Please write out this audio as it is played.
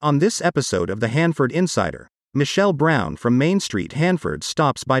On this episode of the Hanford Insider, Michelle Brown from Main Street, Hanford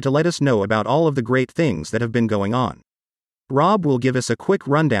stops by to let us know about all of the great things that have been going on. Rob will give us a quick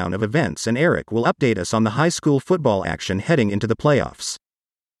rundown of events and Eric will update us on the high school football action heading into the playoffs.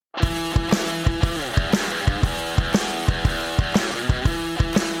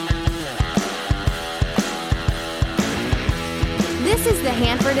 This is the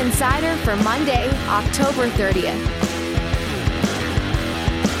Hanford Insider for Monday, October 30th.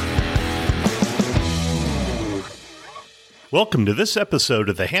 Welcome to this episode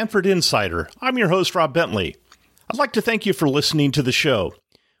of the Hanford Insider. I'm your host, Rob Bentley. I'd like to thank you for listening to the show.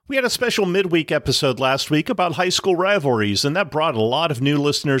 We had a special midweek episode last week about high school rivalries, and that brought a lot of new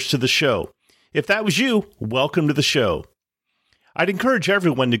listeners to the show. If that was you, welcome to the show. I'd encourage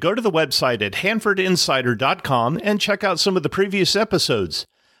everyone to go to the website at hanfordinsider.com and check out some of the previous episodes.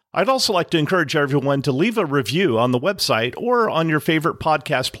 I'd also like to encourage everyone to leave a review on the website or on your favorite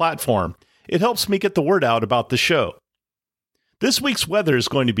podcast platform. It helps me get the word out about the show. This week's weather is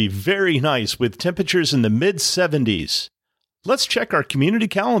going to be very nice with temperatures in the mid-70s. Let's check our community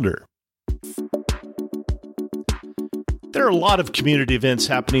calendar. There are a lot of community events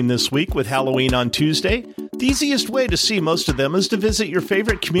happening this week with Halloween on Tuesday. The easiest way to see most of them is to visit your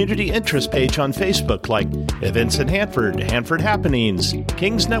favorite community interest page on Facebook like Events in Hanford, Hanford Happenings,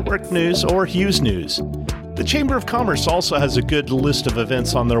 Kings Network News, or Hughes News. The Chamber of Commerce also has a good list of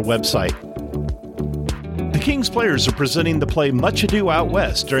events on their website. The Kings Players are presenting the play Much Ado Out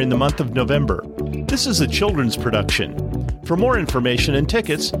West during the month of November. This is a children's production. For more information and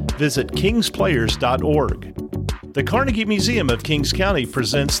tickets, visit kingsplayers.org. The Carnegie Museum of Kings County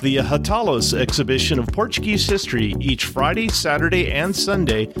presents the Hatalos exhibition of Portuguese history each Friday, Saturday, and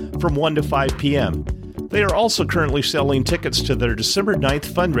Sunday from 1 to 5 p.m. They are also currently selling tickets to their December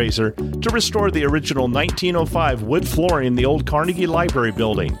 9th fundraiser to restore the original 1905 wood flooring in the old Carnegie Library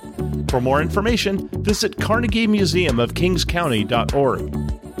building. For more information, visit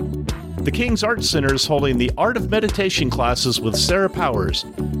carnegiemuseumofkingscounty.org. The King's Art Center is holding the Art of Meditation classes with Sarah Powers.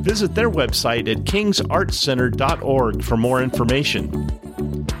 Visit their website at kingsartcenter.org for more information.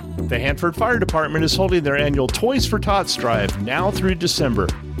 The Hanford Fire Department is holding their annual Toys for Tots drive now through December.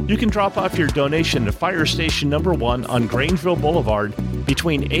 You can drop off your donation to Fire Station Number 1 on Grangeville Boulevard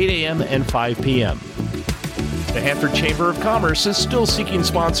between 8 a.m. and 5 p.m. The Hanford Chamber of Commerce is still seeking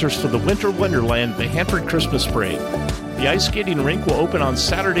sponsors for the Winter Wonderland, the Hanford Christmas Parade. The ice skating rink will open on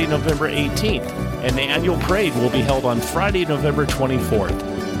Saturday, November 18th, and the annual parade will be held on Friday, November 24th.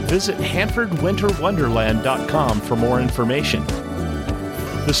 Visit HanfordWinterWonderland.com for more information.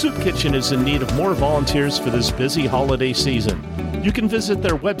 The Soup Kitchen is in need of more volunteers for this busy holiday season. You can visit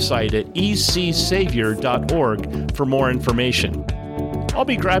their website at ecsavior.org for more information. I'll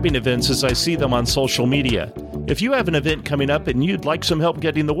be grabbing events as I see them on social media. If you have an event coming up and you'd like some help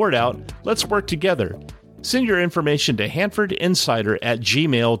getting the word out, let's work together. Send your information to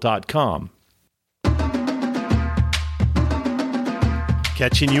hanfordinsider@gmail.com.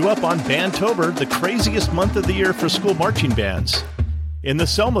 Catching you up on Bandtober, the craziest month of the year for school marching bands. In the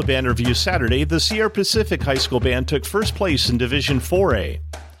Selma Band Review Saturday, the Sierra Pacific High School Band took first place in Division 4A.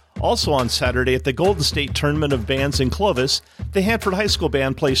 Also on Saturday at the Golden State Tournament of Bands in Clovis, the Hanford High School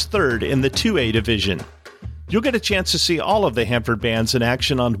Band placed third in the 2A division. You'll get a chance to see all of the Hanford bands in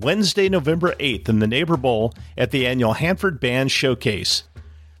action on Wednesday, November 8th in the Neighbor Bowl at the annual Hanford Band Showcase.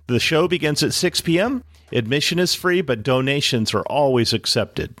 The show begins at 6 p.m. Admission is free, but donations are always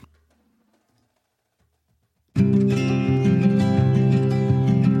accepted.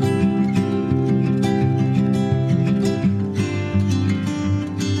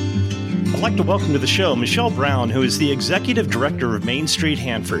 I'd like to welcome to the show Michelle Brown, who is the Executive Director of Main Street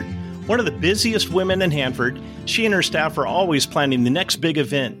Hanford. One of the busiest women in Hanford, she and her staff are always planning the next big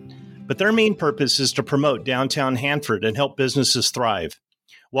event, but their main purpose is to promote downtown Hanford and help businesses thrive.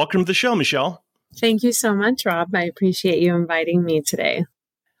 Welcome to the show, Michelle. Thank you so much, Rob. I appreciate you inviting me today.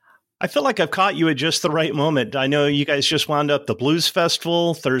 I feel like I've caught you at just the right moment. I know you guys just wound up the Blues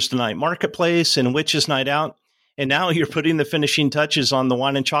Festival, Thursday Night Marketplace, and Witches Night Out, and now you're putting the finishing touches on the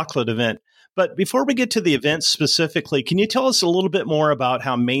Wine and Chocolate event. But before we get to the event specifically, can you tell us a little bit more about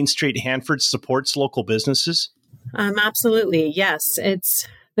how Main Street Hanford supports local businesses? Absolutely. Yes. It's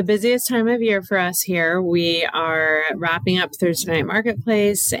the busiest time of year for us here. We are wrapping up Thursday Night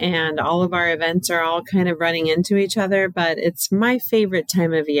Marketplace and all of our events are all kind of running into each other, but it's my favorite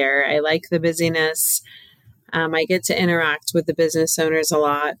time of year. I like the busyness. I get to interact with the business owners a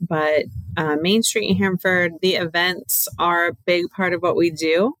lot, but Main Street Hanford, the events are a big part of what we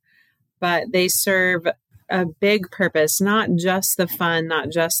do. But they serve a big purpose, not just the fun, not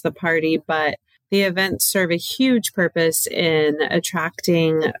just the party, but The events serve a huge purpose in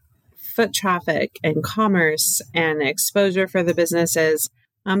attracting foot traffic and commerce and exposure for the businesses.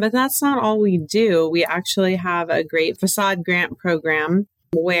 But that's not all we do. We actually have a great facade grant program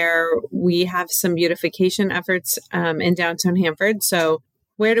where we have some beautification efforts in downtown Hanford. So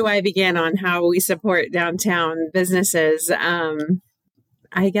where do I begin on how we support downtown businesses?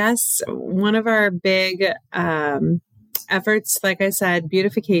 I guess one of our big efforts, like I said,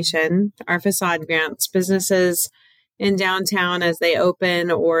 beautification, our facade grants, businesses in downtown as they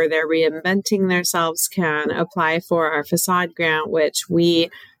open or they're reinventing themselves can apply for our facade grant, which we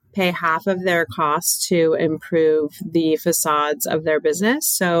pay half of their costs to improve the facades of their business.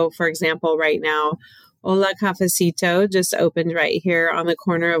 So, for example, right now, Hola Cafecito just opened right here on the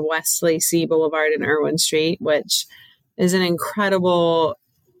corner of West Lacey Boulevard and Irwin Street, which is an incredible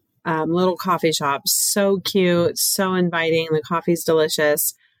little coffee shop. So cute, so inviting. The coffee's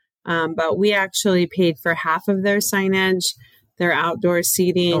delicious. But we actually paid for half of their signage, their outdoor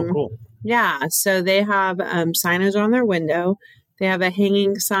seating. Oh, cool. Yeah. So they have signage on their window. They have a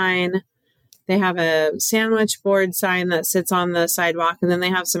hanging sign. They have a sandwich board sign that sits on the sidewalk. And then they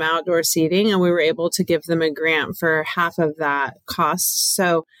have some outdoor seating. And we were able to give them a grant for half of that cost.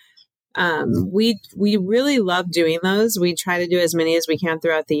 So we really love doing those. We try to do as many as we can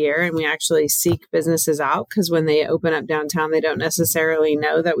throughout the year, and we actually seek businesses out because when they open up downtown, they don't necessarily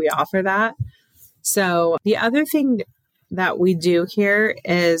know that we offer that. So the other thing that we do here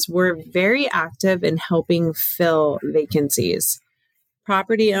is we're very active in helping fill vacancies.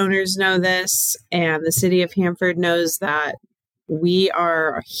 Property owners know this, and the city of Hanford knows that we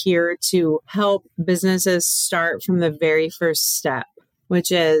are here to help businesses start from the very first step,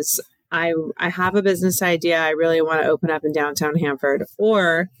 which is I have a business idea. I really want to open up in downtown Hanford,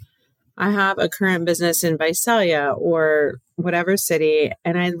 or I have a current business in Visalia or whatever city,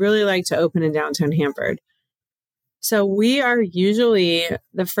 and I'd really like to open in downtown Hanford. So we are usually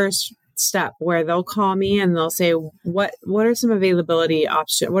the first step where they'll call me and they'll say, what are some availability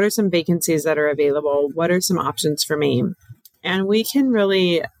options? What are some vacancies that are available? What are some options for me? And we can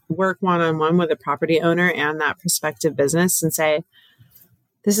really work one-on-one with a property owner and that prospective business and say,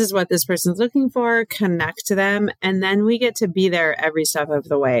 this is what this person's looking for, connect to them. And then we get to be there every step of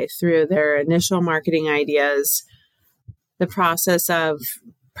the way through their initial marketing ideas, the process of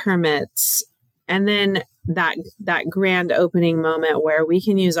permits, and then that grand opening moment where we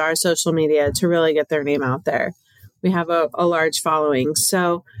can use our social media to really get their name out there. We have a large following.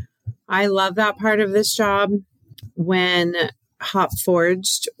 So I love that part of this job. When Hop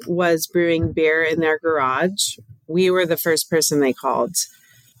Forged was brewing beer in their garage, we were the first person they called.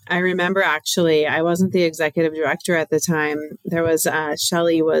 I remember actually, I wasn't the executive director at the time. There was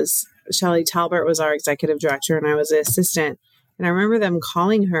Shelley Talbert was our executive director and I was the assistant. And I remember them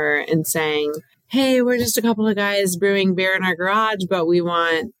calling her and saying, hey, we're just a couple of guys brewing beer in our garage, but we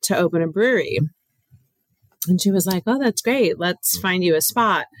want to open a brewery. And she was like, oh, that's great. Let's find you a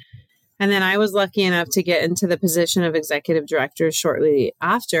spot. And then I was lucky enough to get into the position of executive director shortly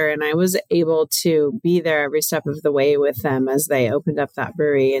after. And I was able to be there every step of the way with them as they opened up that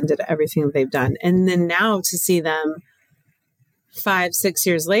brewery and did everything that they've done. And then now to see them 5-6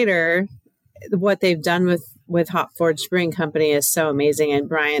 years later, what they've done with Hop Forged Brewing Company is so amazing. And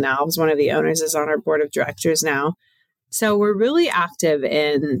Brian Alves, one of the owners, is on our board of directors now. So we're really active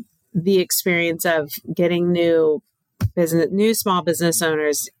in the experience of getting new small business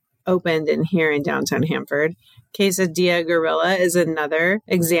owners opened in here in downtown Hanford. Quesadilla Gorilla is another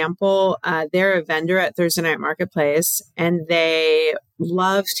example. They're a vendor at Thursday Night Marketplace, and they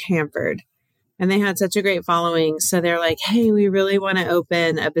loved Hanford. And they had such a great following. So they're like, hey, we really want to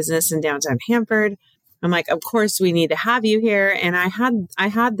open a business in downtown Hanford. I'm like, of course, we need to have you here. And I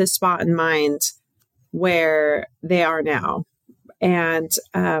had the spot in mind where they are now. And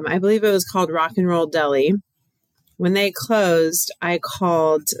I believe it was called Rock and Roll Deli. When they closed, I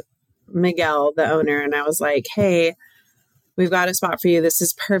called Miguel, the owner, and I was like, hey, we've got a spot for you. This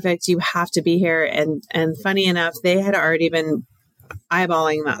is perfect. You have to be here. And funny enough, they had already been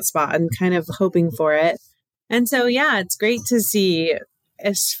eyeballing that spot and kind of hoping for it. And so, yeah, it's great to see.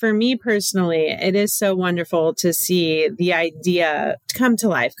 As for me personally, it is so wonderful to see the idea come to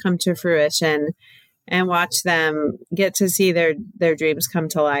life, come to fruition, and watch them get to see their dreams come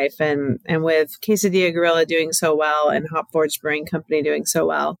to life. And with Quesadilla Gorilla doing so well and Hop Forged Brewing Company doing so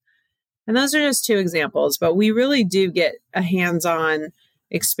well. And those are just two examples, but we really do get a hands-on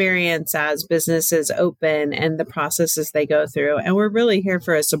experience as businesses open and the processes they go through. And we're really here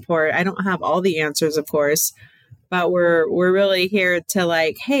for a support. I don't have all the answers, of course, but we're really here to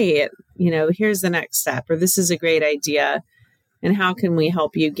like, hey, here's the next step, or this is a great idea. And how can we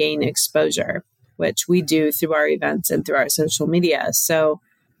help you gain exposure? which we do through our events and through our social media. So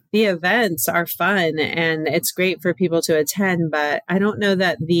the events are fun and it's great for people to attend, but I don't know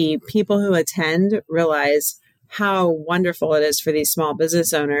that the people who attend realize how wonderful it is for these small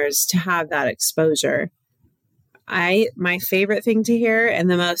business owners to have that exposure. My favorite thing to hear and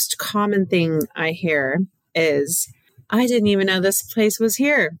the most common thing I hear is, I didn't even know this place was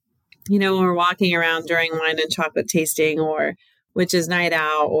here. When we're walking around during wine and chocolate tasting or Witches Night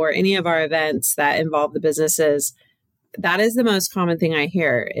Out or any of our events that involve the businesses, that is the most common thing I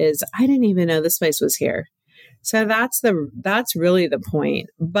hear is, I didn't even know this place was here. So that's really the point.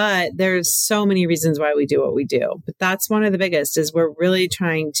 But there's so many reasons why we do what we do. But that's one of the biggest is we're really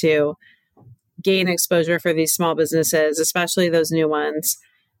trying to gain exposure for these small businesses, especially those new ones.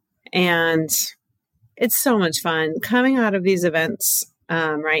 And it's so much fun coming out of these events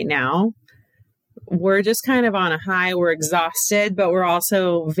right now. We're just kind of on a high. We're exhausted, but we're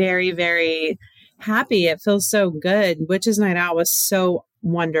also very, very happy. It feels so good. Witches Night Out was so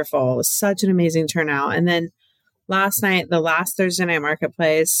wonderful. It was such an amazing turnout. And then last night, the last Thursday night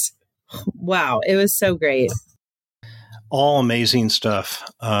marketplace, wow, it was so great. All amazing stuff.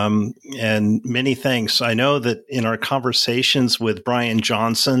 And many thanks. I know that in our conversations with Brian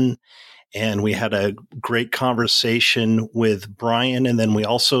Johnson, and we had a great conversation with Brian, and then we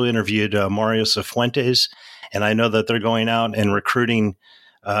also interviewed Mario Cifuentes, and I know that they're going out and recruiting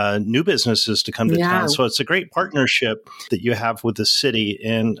new businesses to come to town. So it's a great partnership that you have with the city.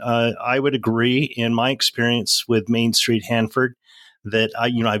 And I would agree, in my experience with Main Street Hanford, that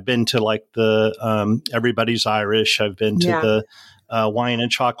I've been to like the Everybody's Irish. I've been to the wine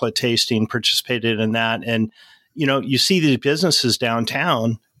and chocolate tasting, participated in that. And, you see these businesses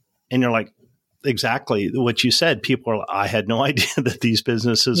downtown and you're like, exactly what you said. People are, I had no idea that these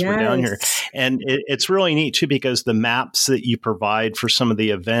businesses were down here. And it's really neat too, because the maps that you provide for some of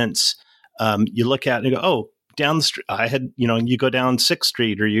the events, you look at and go, oh, down the street, you go down 6th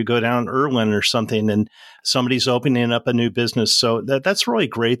Street or you go down Irwin or something, and somebody's opening up a new business. So that's really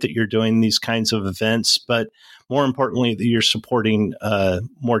great that you're doing these kinds of events, but more importantly, that you're supporting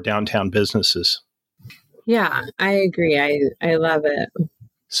more downtown businesses. Yeah, I agree. I love it.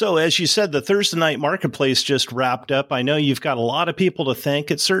 So as you said, the Thursday night marketplace just wrapped up. I know you've got a lot of people to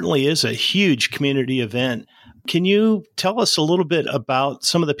thank. It certainly is a huge community event. Can you tell us a little bit about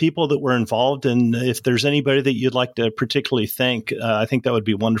some of the people that were involved, and if there's anybody that you'd like to particularly thank? I think that would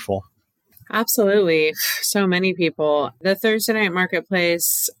be wonderful. Absolutely. So many people. The Thursday night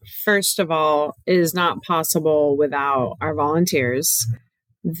marketplace, first of all, is not possible without our volunteers.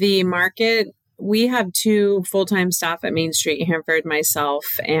 The market, we have 2 full-time staff at Main Street Hanford, myself,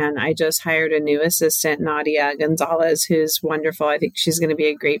 and I just hired a new assistant, Nadia Gonzalez, who's wonderful. I think she's going to be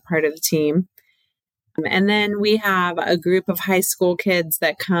a great part of the team. And then we have a group of high school kids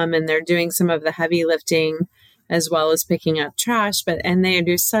that come and they're doing some of the heavy lifting as well as picking up trash, and they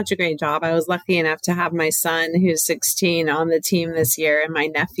do such a great job. I was lucky enough to have my son, who's 16, on the team this year, and my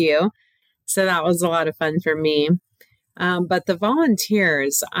nephew. So that was a lot of fun for me. But the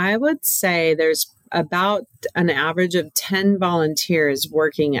volunteers, I would say there's about an average of 10 volunteers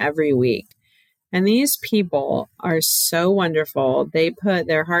working every week. And these people are so wonderful. They put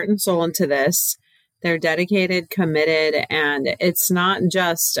their heart and soul into this. They're dedicated, committed, and it's not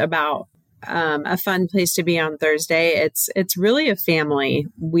just about a fun place to be on Thursday. It's really a family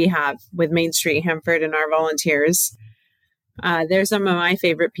we have with Main Street Hanford and our volunteers. There's some of my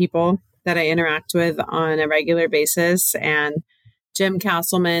favorite people that I interact with on a regular basis. And Jim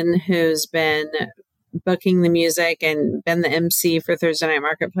Castleman, who's been booking the music and been the MC for Thursday Night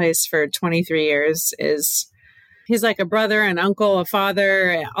Marketplace for 23 years, he's like a brother, an uncle, a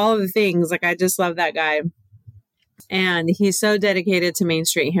father, all of the things. Like, I just love that guy. And he's so dedicated to Main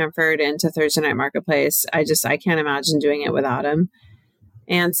Street Hanford and to Thursday Night Marketplace. I can't imagine doing it without him.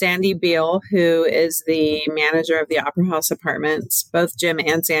 And Sandy Beal, who is the manager of the Opera House Apartments. Both Jim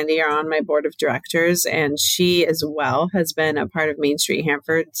and Sandy are on my board of directors, and she as well has been a part of Main Street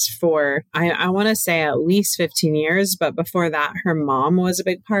Hanford for, I want to say, at least 15 years. But before that, her mom was a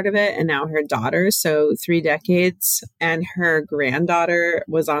big part of it, and now her daughter, so 3 decades. And her granddaughter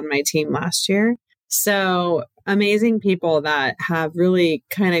was on my team last year. So amazing people that have really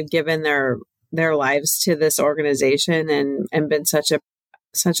kind of given their lives to this organization and been such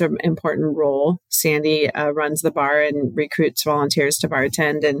an important role. Sandy runs the bar and recruits volunteers to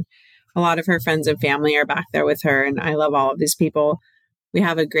bartend, and a lot of her friends and family are back there with her. And I love all of these people. We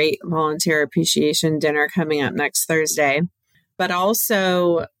have a great volunteer appreciation dinner coming up next Thursday, but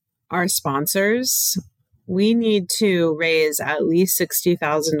also our sponsors. We need to raise at least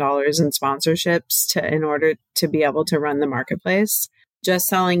 $60,000 in sponsorships in order to be able to run the marketplace. just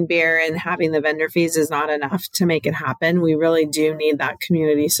selling beer and having the vendor fees is not enough to make it happen. We really do need that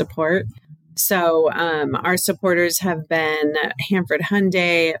community support. So our supporters have been Hanford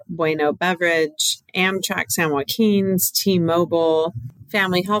Hyundai, Bueno Beverage, Amtrak San Joaquin's, T-Mobile,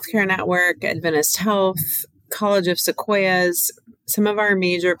 Family Healthcare Network, Adventist Health, College of Sequoias, some of our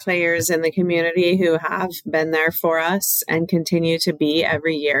major players in the community who have been there for us and continue to be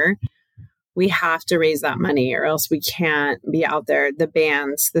every year. We have to raise that money or else we can't be out there. The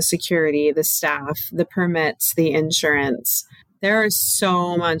bands, the security, the staff, the permits, the insurance. There is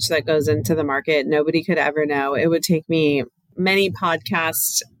so much that goes into the market. Nobody could ever know. It would take me many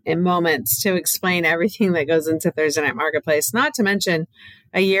podcasts and moments to explain everything that goes into Thursday Night Marketplace, not to mention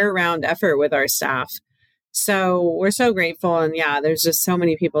a year-round effort with our staff. So we're so grateful. And yeah, there's just so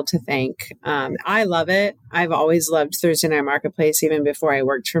many people to thank. I love it. I've always loved Thursday Night Marketplace, even before I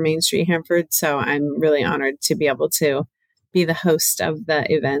worked for Main Street Hanford. So I'm really honored to be able to be the host of the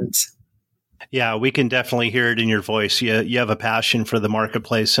event. Yeah, we can definitely hear it in your voice. You have a passion for the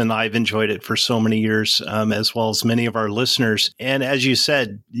marketplace, and I've enjoyed it for so many years, as well as many of our listeners. And as you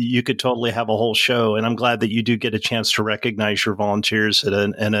said, you could totally have a whole show, and I'm glad that you do get a chance to recognize your volunteers at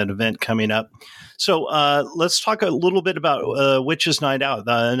an event coming up. So let's talk a little bit about Witches Night Out,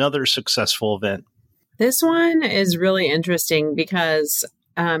 another successful event. This one is really interesting because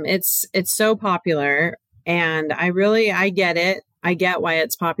it's so popular, and I get it. I get why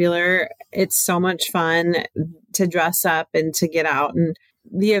it's popular. It's so much fun to dress up and to get out. And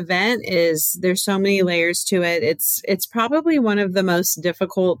the event there's so many layers to it. It's probably one of the most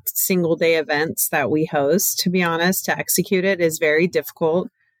difficult single day events that we host, to be honest. To execute it is very difficult.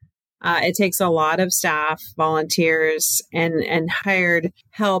 It takes a lot of staff, volunteers, and hired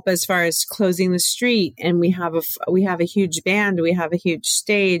help as far as closing the street. And we have a huge band. We have a huge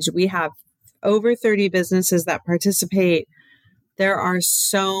stage. We have over 30 businesses that participate. There are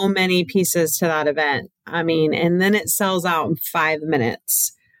so many pieces to that event. I mean, and then it sells out in 5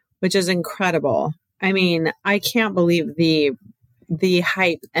 minutes, which is incredible. I mean, I can't believe the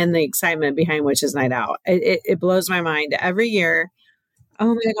hype and the excitement behind Witches Night Out. It blows my mind every year.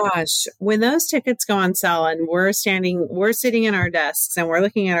 Oh my gosh, when those tickets go on sale and we're sitting in our desks and we're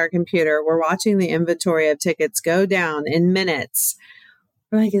looking at our computer, we're watching the inventory of tickets go down in minutes.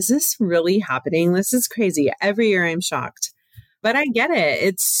 We're like, is this really happening? This is crazy. Every year I'm shocked. But I get it.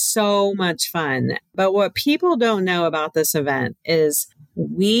 It's so much fun. But what people don't know about this event is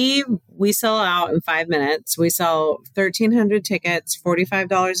we sell out in 5 minutes. We sell 1,300 tickets,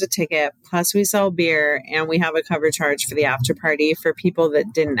 $45 a ticket, plus we sell beer, and we have a cover charge for the after party for people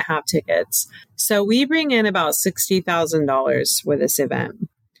that didn't have tickets. So we bring in about $60,000 with this event.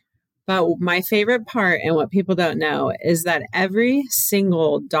 But my favorite part, and what people don't know, is that every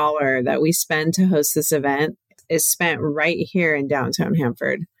single dollar that we spend to host this event is spent right here in downtown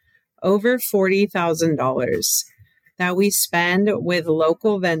Hanford. Over $40,000 that we spend with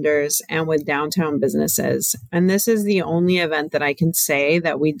local vendors and with downtown businesses. And this is the only event that I can say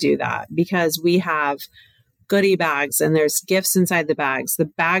that we do that, because we have goodie bags and there's gifts inside the bags. The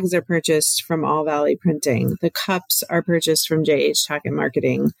bags are purchased from All Valley Printing. The cups are purchased from JH Tackett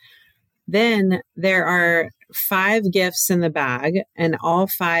Marketing. Then there are 5 gifts in the bag, and all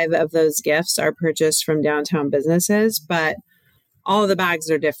 5 of those gifts are purchased from downtown businesses, but all of the bags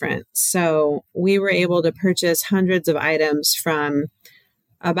are different. So we were able to purchase hundreds of items from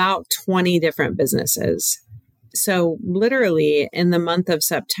about 20 different businesses. So literally in the month of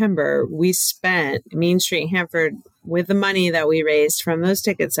September, we spent Main Street Hanford, with the money that we raised from those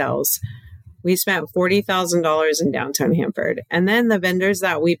ticket sales, we spent $40,000 in downtown Hanford. And then the vendors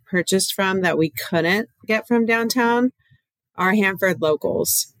that we purchased from that we couldn't get from downtown are Hanford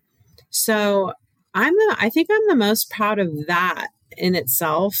locals. So I think I'm the most proud of that in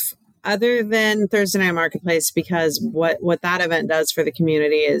itself, other than Thursday Night Marketplace, because what that event does for the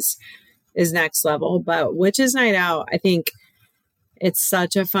community is next level. But Witches Night Out, I think it's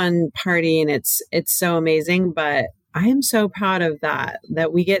such a fun party and it's so amazing. But I am so proud of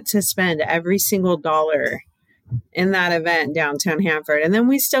that we get to spend every single dollar in that event downtown Hanford. And then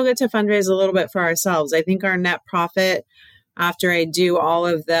we still get to fundraise a little bit for ourselves. I think our net profit after I do all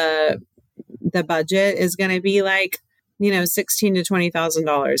of the budget is going to be like, $16,000 to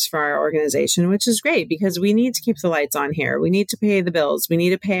 $20,000 for our organization, which is great because we need to keep the lights on here. We need to pay the bills. We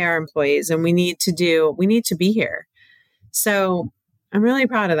need to pay our employees, and we need to be here. So I'm really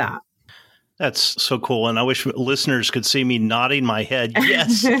proud of that. That's so cool. And I wish listeners could see me nodding my head.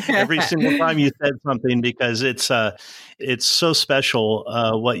 Yes. Every single time you said something, because it's so special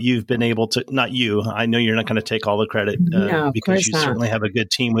what you've been able to, not you, I know you're not going to take all the credit no, because you certainly have a good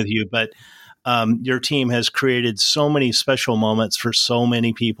team with you, but Your team has created so many special moments for so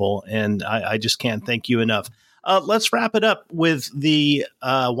many people, and I just can't thank you enough. Let's wrap it up with the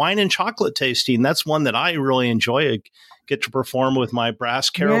wine and chocolate tasting. That's one that I really enjoy. I get to perform with my brass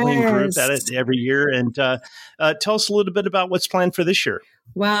caroling group at it every year. And tell us a little bit about what's planned for this year.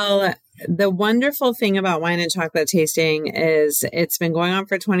 Well, the wonderful thing about wine and chocolate tasting is it's been going on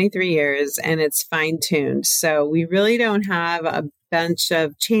for 23 years and it's fine-tuned. So we really don't have a bunch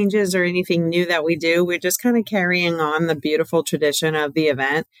of changes or anything new that we do. We're just kind of carrying on the beautiful tradition of the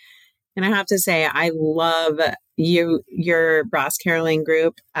event. And I have to say, I love your brass caroling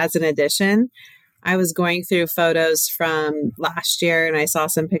group as an addition. I was going through photos from last year and I saw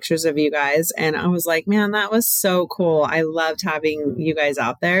some pictures of you guys and I was like, man, that was so cool. I loved having you guys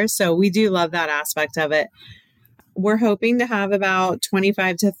out there. So we do love that aspect of it. We're hoping to have about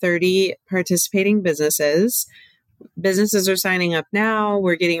 25 to 30 participating businesses. Businesses are signing up now.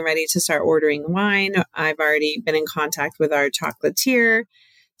 We're getting ready to start ordering wine. I've already been in contact with our chocolatier.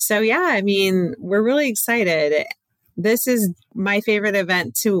 So yeah, I mean, we're really excited. This is my favorite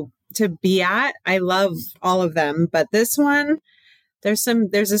event to be at. I love all of them, but this one, there's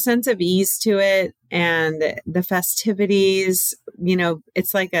a sense of ease to it and the festivities,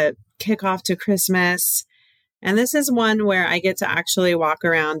 it's like a kickoff to Christmas. And this is one where I get to actually walk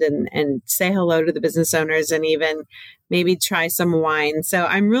around and say hello to the business owners and even maybe try some wine. So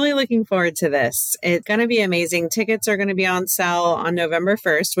I'm really looking forward to this. It's going to be amazing. Tickets are going to be on sale on November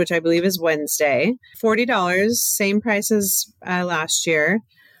 1st, which I believe is Wednesday. $40, same price as last year.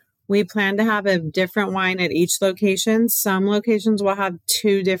 We plan to have a different wine at each location. Some locations will have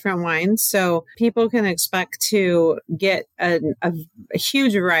 2 different wines. So people can expect to get a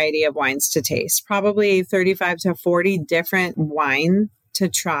huge variety of wines to taste, probably 35 to 40 different wine to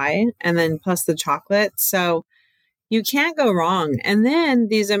try, and then plus the chocolate. So you can't go wrong. And then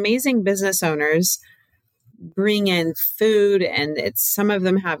these amazing business owners bring in food, and some of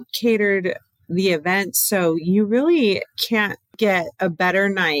them have catered the event. So you really can't get a better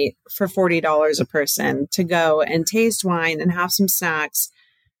night for $40 a person to go and taste wine and have some snacks.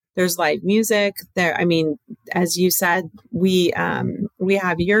 There's live music there. I mean, as you said, we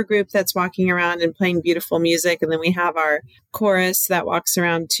have your group that's walking around and playing beautiful music. And then we have our chorus that walks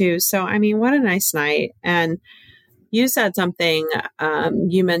around too. So, I mean, what a nice night. And you said something,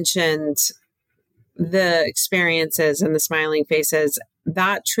 you mentioned the experiences and the smiling faces.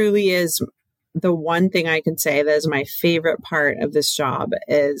 That truly is the one thing I can say that is my favorite part of this job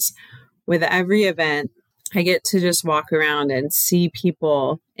is with every event, I get to just walk around and see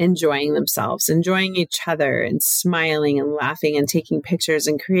people enjoying themselves, enjoying each other and smiling and laughing and taking pictures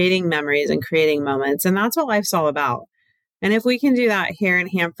and creating memories and creating moments. And that's what life's all about. And if we can do that here in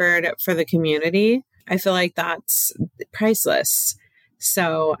Hanford for the community, I feel like that's priceless.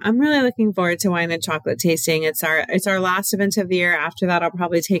 So I'm really looking forward to wine and chocolate tasting. It's our last event of the year. After that, I'll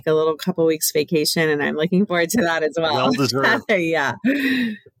probably take a little couple weeks vacation, and I'm looking forward to that as well. Well deserved. Yeah.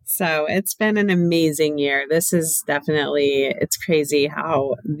 So it's been an amazing year. This is it's crazy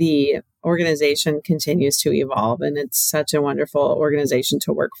how the organization continues to evolve, and it's such a wonderful organization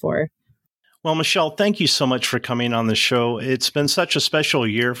to work for. Well, Michelle, thank you so much for coming on the show. It's been such a special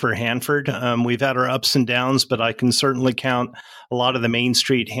year for Hanford. We've had our ups and downs, but I can certainly count a lot of the Main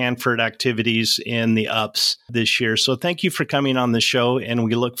Street Hanford activities in the ups this year. So thank you for coming on the show, and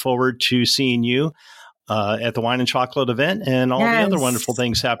we look forward to seeing you at the Wine and Chocolate event and all the other wonderful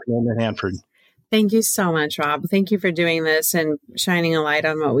things happening in Hanford. Thank you so much, Rob. Thank you for doing this and shining a light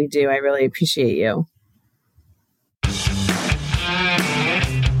on what we do. I really appreciate you.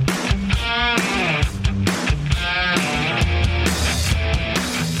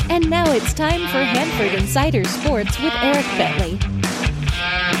 And now it's time for Hanford Insider Sports with Eric Bentley.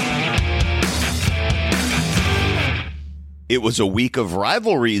 It was a week of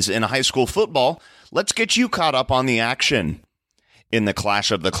rivalries in high school football. Let's get you caught up on the action. In the clash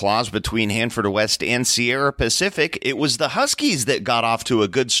of the claws between Hanford West and Sierra Pacific, it was the Huskies that got off to a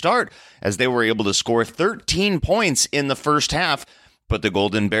good start as they were able to score 13 points in the first half. But the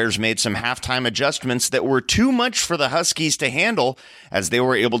Golden Bears made some halftime adjustments that were too much for the Huskies to handle as they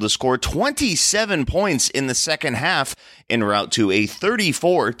were able to score 27 points in the second half en route to a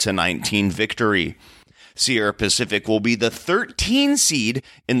 34-19 victory. Sierra Pacific will be the 13 seed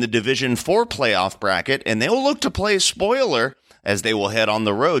in the Division 4 playoff bracket, and they will look to play spoiler as they will head on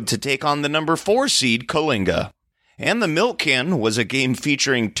the road to take on the number 4 seed Coalinga. And the Milk Can was a game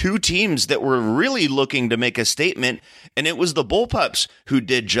featuring 2 teams that were really looking to make a statement, and it was the Bullpups who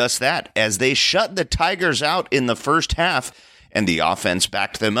did just that as they shut the Tigers out in the first half, and the offense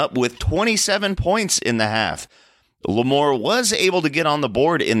backed them up with 27 points in the half. Lemoore was able to get on the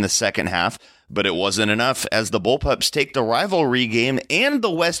board in the second half, but it wasn't enough as the Bullpups take the rivalry game and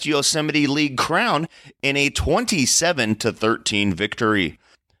the West Yosemite League crown in a 27-13 victory.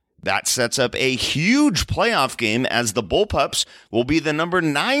 That sets up a huge playoff game as the Bullpups will be the number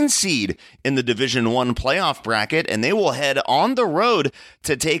 9 seed in the Division I playoff bracket, and they will head on the road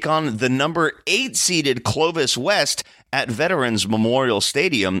to take on the number 8 seeded Clovis West at Veterans Memorial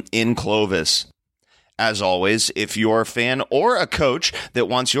Stadium in Clovis. As always, if you're a fan or a coach that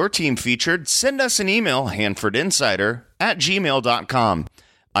wants your team featured, send us an email, hanfordinsider@gmail.com.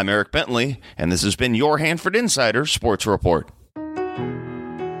 I'm Eric Bentley, and this has been your Hanford Insider Sports Report.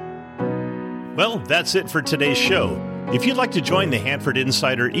 Well, that's it for today's show. If you'd like to join the Hanford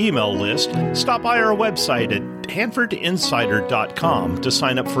Insider email list, stop by our website at hanfordinsider.com to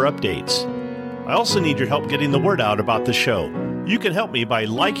sign up for updates. I also need your help getting the word out about the show. You can help me by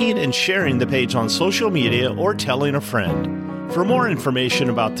liking and sharing the page on social media or telling a friend. For more information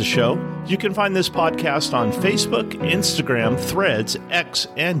about the show, you can find this podcast on Facebook, Instagram, Threads, X,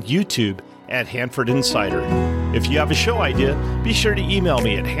 and YouTube at Hanford Insider. If you have a show idea, be sure to email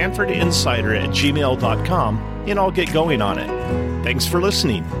me at hanfordinsider@gmail.com and I'll get going on it. Thanks for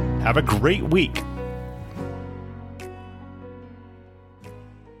listening. Have a great week.